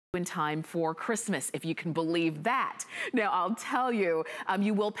in time for Christmas, if you can believe that. Now, I'll tell you,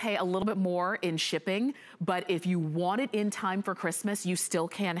 you will pay a little bit more in shipping, but if you want it in time for Christmas, you still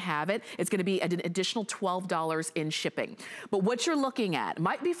can have it. It's gonna be an additional $12 in shipping. But what you're looking at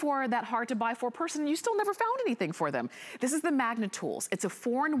might be for that hard to buy for person, you still never found anything for them. This is the Magna Tools. It's a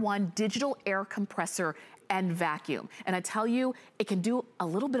 4-in-1 digital air compressor and vacuum. And I tell you, it can do a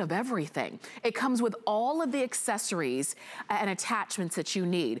little bit of everything. It comes with all of the accessories and attachments that you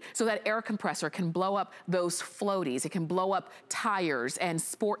need. So that air compressor can blow up those floaties. It can blow up tires and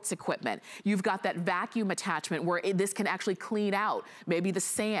sports equipment. You've got that vacuum attachment where this can actually clean out maybe the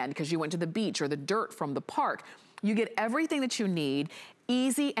sand because you went to the beach or the dirt from the park. You get everything that you need.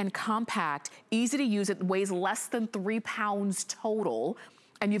 Easy and compact, easy to use. It weighs less than 3 pounds total.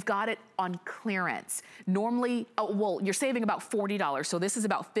 And you've got it on clearance. Normally, well, you're saving about $40, so this is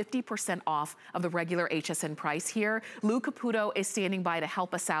about 50% off of the regular HSN price here. Lou Caputo is standing by to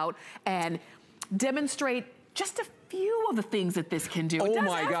help us out and demonstrate just a few of the things that this can do. It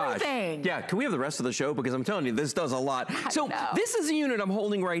does everything. Gosh. Yeah, can we have the rest of the show? Because I'm telling you, this does a lot. So this is a unit I'm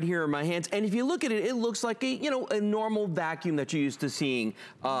holding right here in my hands, and if you look at it, it looks like a, a normal vacuum that you're used to seeing,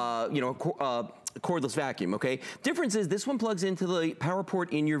 cordless vacuum, okay? Difference is this one plugs into the power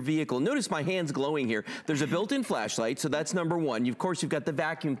port in your vehicle. Notice my hand's glowing here. There's a built-in flashlight, so that's number one. Of course, you've got the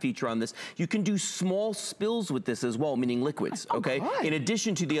vacuum feature on this. You can do small spills with this as well, meaning liquids, okay? Good. In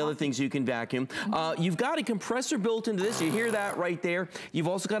addition to the other things you can vacuum. You've got a compressor built into this. You hear that right there. You've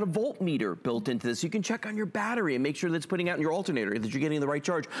also got a voltmeter built into this. You can check on your battery and make sure that it's putting out in your alternator, that you're getting the right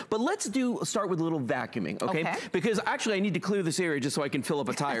charge. But let's start with a little vacuuming, okay? Because actually I need to clear this area just so I can fill up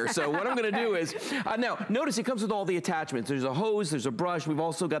a tire. So what I'm gonna do is, now, notice it comes with all the attachments. There's a hose, there's a brush. We've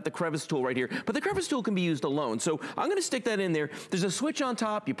also got the Crevice tool right here. But the Crevice tool can be used alone. So I'm gonna stick that in there. There's a switch on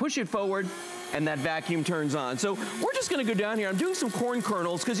top. You push it forward, and that vacuum turns on. So we're just gonna go down here. I'm doing some corn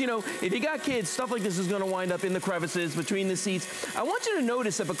kernels, because, if you got kids, stuff like this is gonna wind up in the crevices, between the seats. I want you to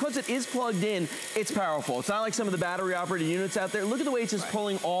notice that because it is plugged in, it's powerful. It's not like some of the battery-operated units out there. Look at the way it's just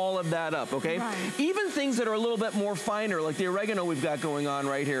pulling all of that up, okay? Even things that are a little bit more finer, like the oregano we've got going on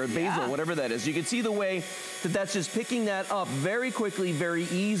right here, basil, whatever that is. You can see the way that that's just picking that up very quickly, very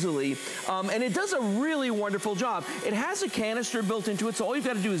easily. And it does a really wonderful job. It has a canister built into it, so all you've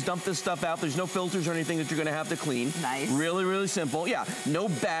got to do is dump this stuff out. There's no filters or anything that you're gonna have to clean. Nice. Really, really simple. Yeah, no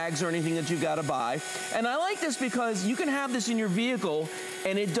bags or anything that you've got to buy. And I like this because you can have this in your vehicle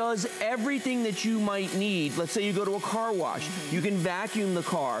and it does everything that you might need. Let's say you go to a car wash. You can vacuum the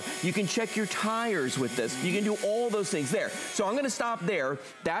car. You can check your tires with this. You can do all those things there. So I'm gonna stop there.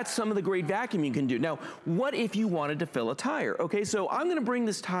 That's some of the great vacuum you can do. Now, what if you wanted to fill a tire? Okay, so I'm gonna bring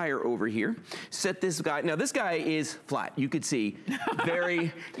this tire over here, set this guy. Now this guy is flat. You could see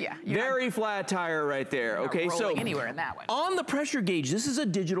very, very flat tire right there. Okay, so anywhere in that one. On the pressure gauge, this is a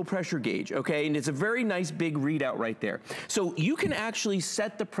digital pressure gauge, okay? And it's a very nice big readout right there. So you can actually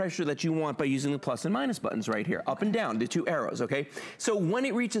set the pressure that you want by using the plus and minus buttons right here, up and down, the 2 arrows, okay? So when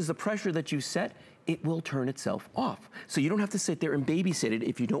it reaches the pressure that you set, it will turn itself off. So you don't have to sit there and babysit it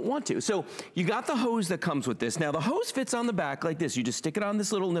if you don't want to. So you got the hose that comes with this. Now the hose fits on the back like this. You just stick it on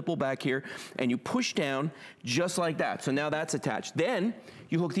this little nipple back here and you push down just like that. So now that's attached. Then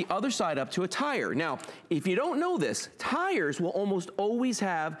you hook the other side up to a tire. Now, if you don't know this, tires will almost always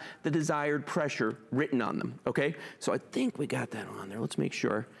have the desired pressure written on them, okay? So I think we got that on there. Let's make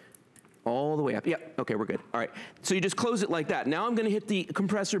sure. All the way up. Yep, okay, we're good. All right, so you just close it like that. Now I'm gonna hit the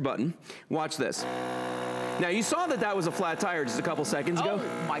compressor button. Watch this. Now you saw that that was a flat tire just a couple seconds ago.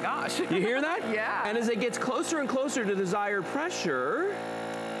 Oh my gosh. You hear that? Yeah. And as it gets closer and closer to desired pressure,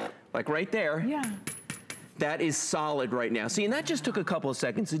 like right there, that is solid right now. See, and that just took a couple of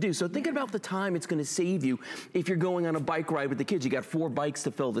seconds to do. So think about the time it's gonna save you if you're going on a bike ride with the kids. You got 4 bikes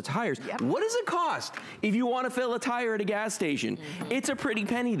to fill the tires. What does it cost if you wanna fill a tire at a gas station? It's a pretty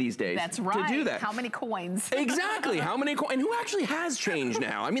penny these days. That's right. To do that. How many coins? Exactly, how many coins? And who actually has change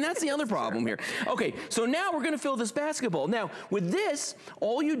now? I mean, that's the other problem here. Okay, so now we're gonna fill this basketball. Now, with this,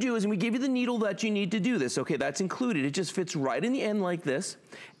 all you do is, and we give you the needle that you need to do this, okay, that's included. It just fits right in the end like this,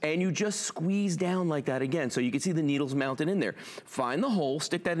 and you just squeeze down like that again. So you can see the needles mounted in there. Find the hole,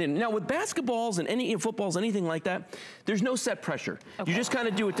 stick that in. Now with basketballs and any footballs, anything like that, there's no set pressure. You just kind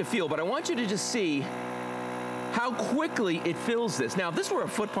of do it to feel, but I want you to just see how quickly it fills this. Now, if this were a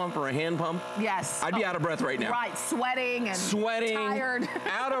foot pump or a hand pump, I'd be out of breath right now. Right, sweating and tired.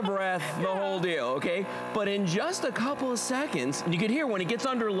 Out of breath, the whole deal, okay? But in just a couple of seconds, you can hear when it gets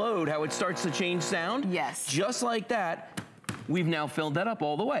under load how it starts to change sound. Yes. Just like that. we've now filled that up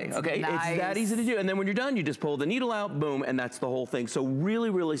all the way, okay? Nice. It's that easy to do. And then when you're done, you just pull the needle out, boom, and that's the whole thing. So really,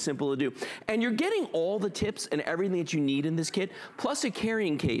 really simple to do. And you're getting all the tips and everything that you need in this kit, plus a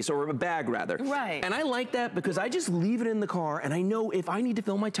carrying case, or a bag rather. Right. And I like that because I just leave it in the car, and I know if I need to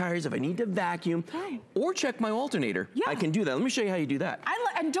fill my tires, if I need to vacuum, or check my alternator, I can do that. Let me show you how you do that.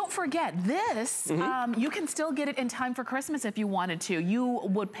 And don't forget, this, you can still get it in time for Christmas if you wanted to. You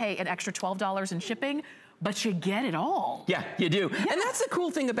would pay an extra $12 in shipping, but you get it all. Yeah, you do. Yeah. And that's the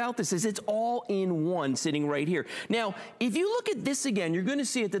cool thing about this, is it's all in one sitting right here. Now, if you look at this again, you're gonna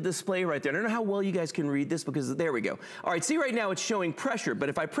see at the display right there. I don't know how well you guys can read this, because there we go. All right, see right now it's showing pressure, but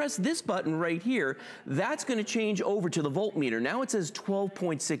if I press this button right here, that's gonna change over to the voltmeter. Now it says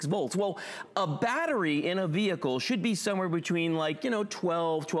 12.6 volts. Well, a battery in a vehicle should be somewhere between, like,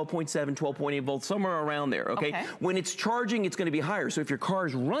 12, 12.7, 12.8 volts, somewhere around there, okay? When it's charging, it's gonna be higher. So if your car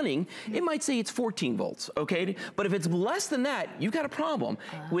is running, it might say it's 14 volts. Okay, but if it's less than that, you've got a problem.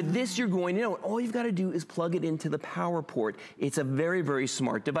 With this, you're going to know, all you've got to do is plug it into the power port. It's a very, very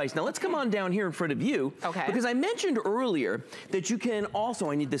smart device. Now let's come on down here in front of you, because I mentioned earlier that you can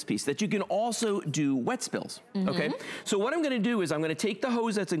also, I need this piece, that you can also do wet spills, okay? So what I'm gonna do is I'm gonna take the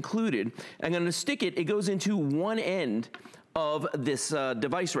hose that's included, I'm gonna stick it, it goes into one end of this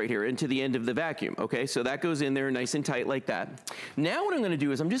device right here, into the end of the vacuum, okay? So that goes in there nice and tight like that. Now what I'm gonna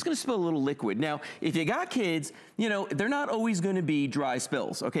do is I'm just gonna spill a little liquid. Now, if you got kids, they're not always gonna be dry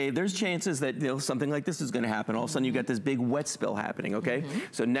spills, okay? There's chances that something like this is gonna happen. All of a sudden you got this big wet spill happening, okay?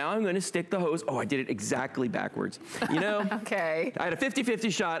 So now I'm gonna stick the hose, I did it exactly backwards. Okay. I had a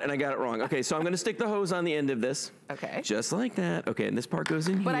 50-50 shot and I got it wrong. Okay, so I'm gonna stick the hose on the end of this. Okay. Just like that. Okay, and this part goes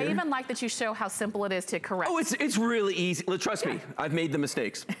in here. But I even like that you show how simple it is to correct. Oh, it's really easy. Trust me, I've made the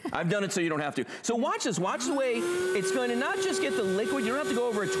mistakes. I've done it so you don't have to. So watch this, watch the way it's going to not just get the liquid, you don't have to go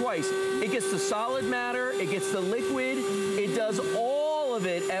over it twice. It gets the solid matter, it gets the liquid, it does all of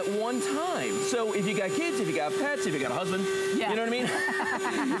it at one time. So if you got kids, if you got pets, if you got a husband, you know what I mean?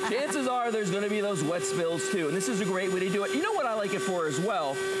 Chances are there's gonna be those wet spills too. And this is a great way to do it. You know what I like it for as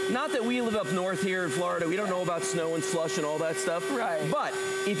well? Not that we live up north here in Florida, we don't know about snow and slush and all that stuff. Right. But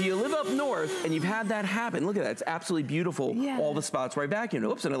if you live up north and you've had that happen, look at that, it's absolutely beautiful. All the spots where I vacuumed.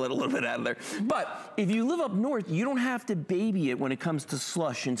 Oops, and I let a little bit out of there. But if you live up north, you don't have to baby it when it comes to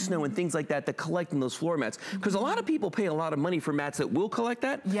slush and snow and things like that to collect in those floor mats. Because a lot of people pay a lot of money for mats that will collect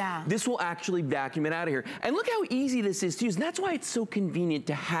that. This will actually vacuum it out of here. And look how easy this is to use. And that's why it's so convenient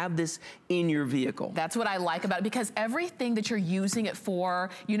to have this in your vehicle. That's what I like about it, because everything that you're using it for,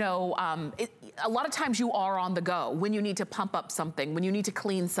 a lot of times you are on the go when you need to pump up something, when you need to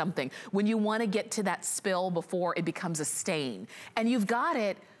clean something, when you want to get to that spill before it becomes a stain. And you've got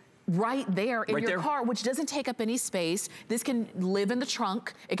it right there in your car, which doesn't take up any space. This can live in the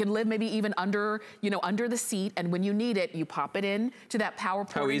trunk. It can live maybe even under, under the seat. And when you need it, you pop it in to that power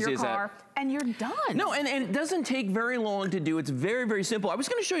port in your car. And you're done. No, and it doesn't take very long to do. It's very, very simple. I was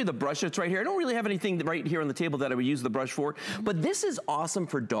gonna show you the brush that's right here. I don't really have anything right here on the table that I would use the brush for, but this is awesome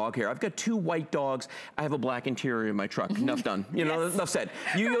for dog hair. I've got 2 white dogs. I have a black interior in my truck. Enough done. Enough said.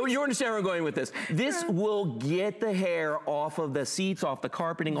 You understand where I'm going with this. This will get the hair off of the seats, off the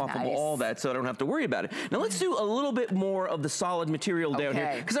carpeting, off of all that, so I don't have to worry about it. Now let's do a little bit more of the solid material down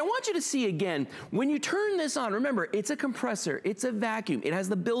here, because I want you to see again, when you turn this on, remember, it's a compressor, it's a vacuum, it has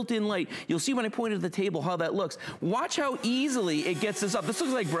the built-in light. You'll see when I pointed at the table how that looks. Watch how easily it gets this up. This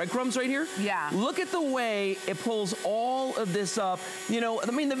looks like breadcrumbs right here. Look at the way it pulls all of this up.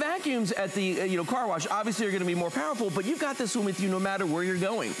 I mean, the vacuums at the car wash obviously are gonna be more powerful, but you've got this one with you no matter where you're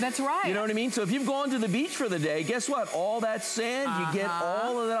going. That's right. You know what I mean? So if you've gone to the beach for the day, guess what? All that sand, you get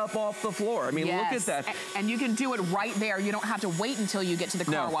all of it up off the floor. I mean, look at that. And you can do it right there. You don't have to wait until you get to the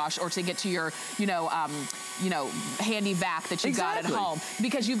car wash or to get to your, handy vac that you've got at home,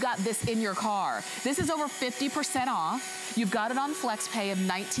 because you've got this in your car. This is over 50% off. You've got it on FlexPay of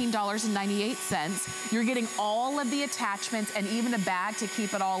 $19.98. You're getting all of the attachments and even a bag to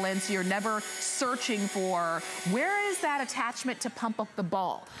keep it all in, so you're never searching for, where is that attachment to pump up the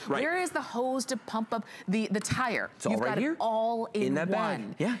ball? Where is the hose to pump up the tire? It's all right here. You've got it all in that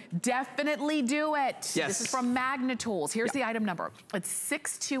one. Bag. Definitely do it. This is from Magna Tools. Here's the item number. It's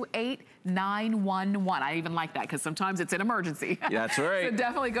 628911. I even like that, because sometimes it's an emergency. That's right. So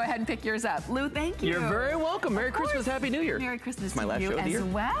definitely go ahead and pick yours up. Lou, thank you. You're very welcome. Merry Christmas, Happy New Year. Merry Christmas to you as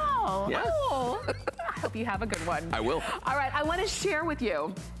well. Oh, I hope you have a good one. I will. All right, I want to share with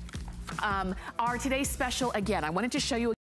you our today's special again. I wanted to show you